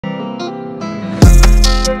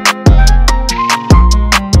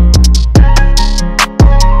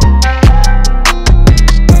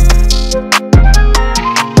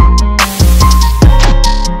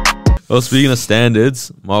Well, speaking of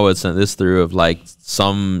standards, Marwood sent this through of like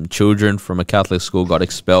some children from a Catholic school got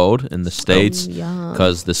expelled in the States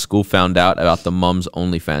because the school found out about the mom's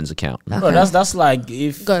OnlyFans account. Okay. Bro, that's like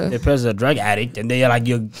if the person's a drug addict and they're like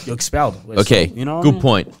you're expelled. Okay, so, you know good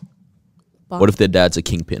point. What if their dad's a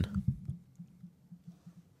kingpin?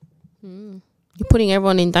 You're putting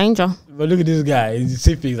everyone in danger. But look at this guy. He's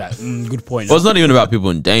like, good point. Well, it's not even about people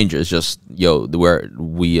in danger. It's just, yo,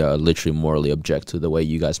 we literally morally object to the way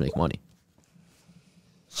you guys make money.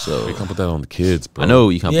 So you can't put that on the kids, bro. I know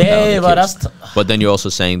you can't put that on the kids. But then you're also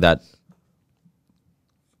saying that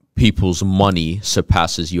people's money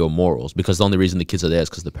surpasses your morals because the only reason the kids are there is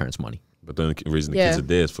because the parents' money. But the only reason the kids are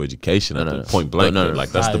there is for education. Point blank. Like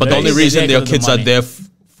that's but the only reason their kids are there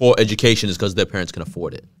for education is because their parents can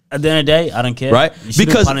afford it. At the end of the day, I don't care. Right? You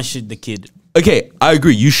shouldn't punish the kid. Okay, I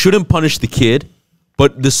agree. You shouldn't punish the kid,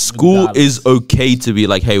 but the school is okay to be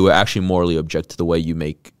like, hey, we're actually morally object to the way you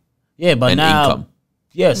make but now, income.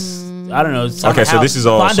 Yes. I don't know. Okay, so this is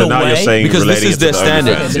all. So now you're saying because this is their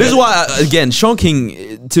standard. This is why, again, Sean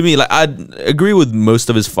King, to me, like I agree with most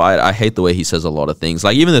of his fight. I hate the way he says a lot of things.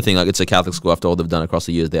 Like even the thing, like it's a Catholic school. After all they've done across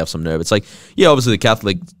the years, they have some nerve. It's like, yeah, obviously the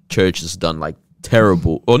Catholic Church has done like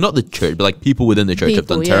terrible, or not the church, but like people within the church have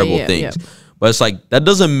done terrible things. Yeah. But it's like that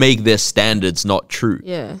doesn't make their standards not true.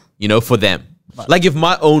 Yeah, you know, for them. Like if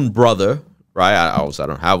my own brother, right? I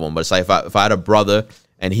don't have one, but it's like if I had a brother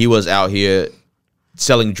and he was out here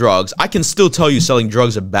selling drugs, I can still tell you selling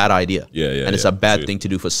drugs is a bad idea. And it's a bad thing to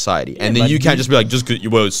do for society. And then you can't just be like,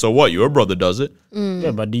 well, so what? Your brother does it. Yeah,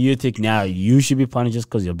 but do you think now you should be punished just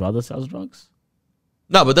because your brother sells drugs?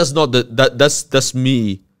 No, but that's not that's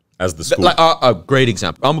me. As the school. Like a great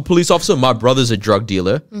example. I'm a police officer. My brother's a drug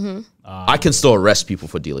dealer. I can still arrest people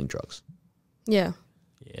for dealing drugs. Yeah.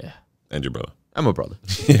 Yeah. And your brother. I'm a brother.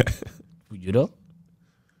 Yeah. You know?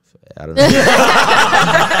 I don't know.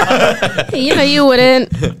 You know you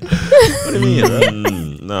wouldn't. What do you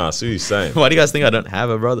mean? Nah, I see what you're saying. Why do you guys think I don't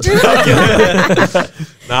have a brother?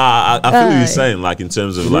 Nah, I feel what you're saying. Like in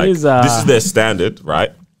terms of like, this is their standard,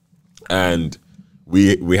 right? And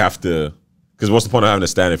we have to, because what's the point of having a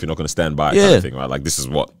standard if you're not going to stand by it kind of thing, right? Like this is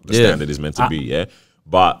what the standard is meant to be, yeah?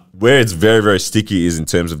 But where it's very, very sticky is in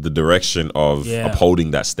terms of the direction of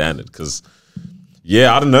upholding that standard. Because,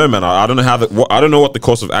 I don't know, man. I don't know how I don't know what the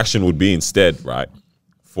course of action would be instead, right?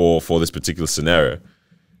 For this particular scenario.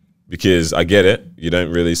 Because I get it. You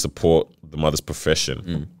don't really support the mother's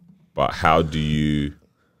profession. But how do you...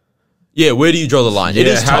 Yeah, where do you draw the line? It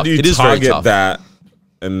is how tough. do you target that?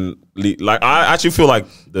 And like, I actually feel like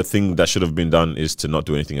the thing that should have been done is to not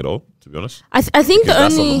do anything at all, to be honest. I think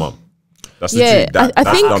that's on the mom. That's the truth.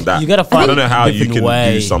 That's done that. You gotta find I don't know how you can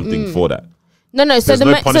do something for that. No. So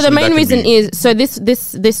the main reason is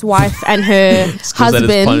this wife and her husband.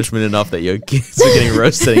 That is punishment enough that your kids are getting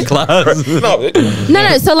roasted in class.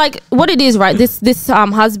 No. So like what it is, right? This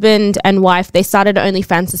husband and wife, they started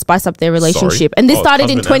OnlyFans to spice up their relationship, and this started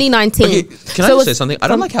in 2019. Okay, can I just say something? I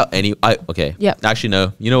don't like how actually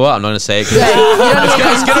no. You know what? I'm not gonna say it.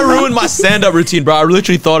 It's gonna ruin my stand-up routine, bro. I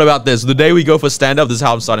literally thought about this. The day we go for stand-up, this is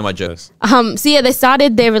how I'm starting my jokes. So yeah, they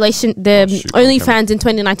started their OnlyFans in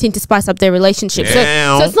 2019 to spice up their relationship. So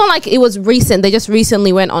it's not like it was recent. They just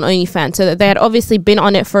recently went on OnlyFans. So they had obviously been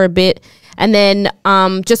on it for a bit. And then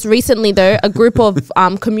just recently, though, a group of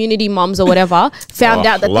community moms or whatever found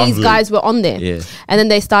out that these guys were on there. Yeah. And then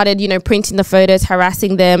they started, printing the photos,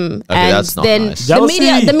 harassing them. Okay, and then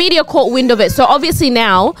the media caught wind of it. So obviously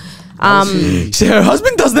now... so her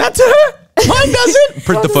husband does that to her? Mine doesn't.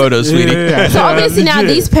 Print the photos, sweetie. So obviously now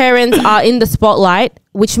these parents are in the spotlight,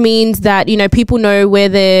 which means that, people know where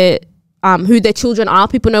they're... who their children are,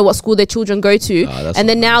 people know what school their children go to, and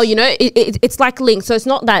then now it's like linked. So it's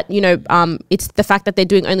not that it's the fact that they're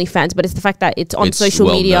doing OnlyFans, but it's the fact that it's on social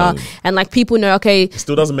media and like people know. Okay, it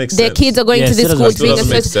still doesn't make sense. Their kids are going to this school. Still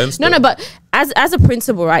doesn't make sense. No, but as a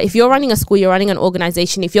principal, right? If you're running a school, you're running an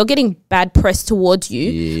organization. If you're getting bad press towards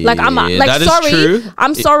you, like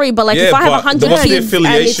I'm sorry, but like if I have 100 kids and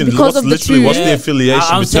it's because of the two, what's the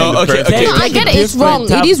affiliation between the parents? No, I get it. It's wrong.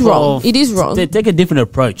 It is wrong. It is wrong. They take a different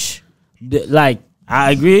approach. Like,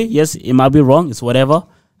 I agree. Yes, it might be wrong. It's whatever.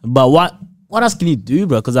 But what else can you do,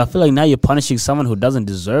 bro? Because I feel like now you're punishing someone who doesn't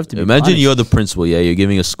deserve to be Imagine punished. You're the principal, you're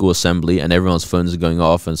giving a school assembly and everyone's phones are going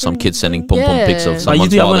off and some kid's sending pom-pom pics of someone's you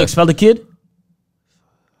think I'm going to expel the kid?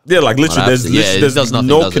 Yeah, like literally, there's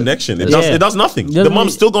no connection. It does nothing. The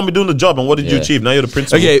mom's still gonna be doing the job. And what did you achieve? Now you're the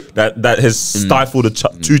principal. Okay, that has stifled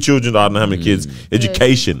two children. I don't know how many kids.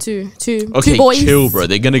 Education. Two Okay, boys. chill, bro.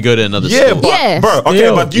 They're gonna go to another school. Bro. Okay,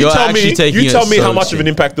 but you tell me how much of an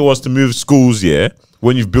impact it was to move schools. Yeah.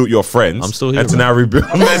 When you've built your friends, I'm still here, and to now rebuild.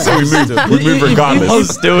 We move regardless. I'm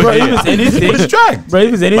still here. Bro, anything, it's drag. Bro,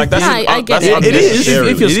 if it's anything, like I get it. It is.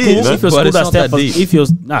 If your school that stands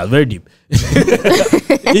for, very deep.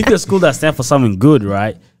 If your school that stands for something good,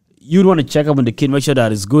 right? You'd want to check up on the kid, make sure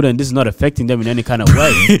that it's good and this is not affecting them in any kind of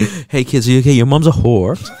way. Hey kids, are you okay? Your mom's a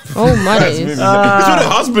whore. Oh my! It's with a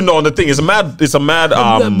husband on the thing. It's a mad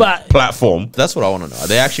platform. That's what I want to know. Are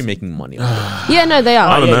they actually making money? Yeah, no, they are.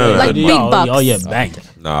 I don't know. Like big bucks. Oh yeah, bang.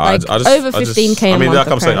 No, like I just over 15K. I mean, like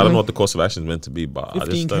I'm saying, I don't know what the course of action is meant to be, but I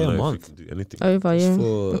just don't know a month. If we can do anything.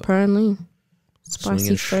 Over, apparently.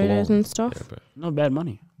 Spicy fritters and stuff. Yeah, not bad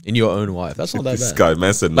money. In your own wife. That's not that bad. This guy,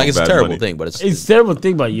 man, said like, it's a terrible money. thing, but it's a terrible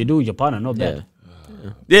thing, but you do with your partner, not bad.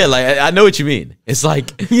 Yeah, like, I know what you mean. It's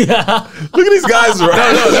like, yeah. Look at these guys,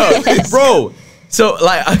 right? No. Bro, so,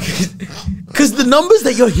 like, because the numbers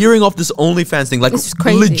that you're hearing off this OnlyFans thing, like,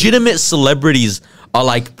 legitimate celebrities are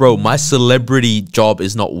like, bro, my celebrity job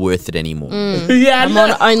is not worth it anymore. Yeah, I'm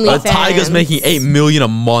on OnlyFans. Tiger's making $8 million a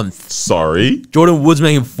month. Sorry. Jordan Wood's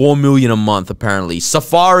making $4 million a month, apparently.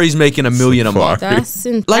 Safari's making $1 million a month.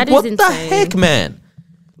 Like, what insane. the heck, man?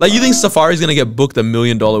 Like, you think Safari's gonna get booked $1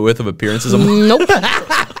 million worth of appearances a month? Nope.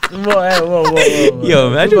 Whoa. Yo,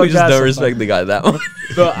 imagine we just don't respect the guy that much.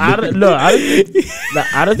 Bro, I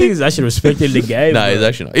don't think he's actually respecting the game. Nah, he's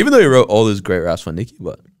actually not. Even though he wrote all those great raps for Nicki,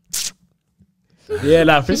 but yeah,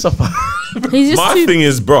 nah, first of all, my thing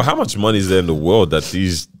is, bro, how much money is there in the world that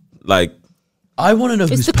these like? I want to know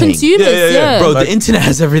who's the paying. consumers, yeah. Bro, like, the internet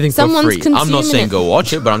has everything Someone's for free. I'm not saying it. go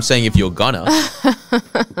watch it, but I'm saying if you're gonna,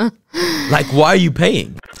 like, why are you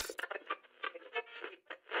paying?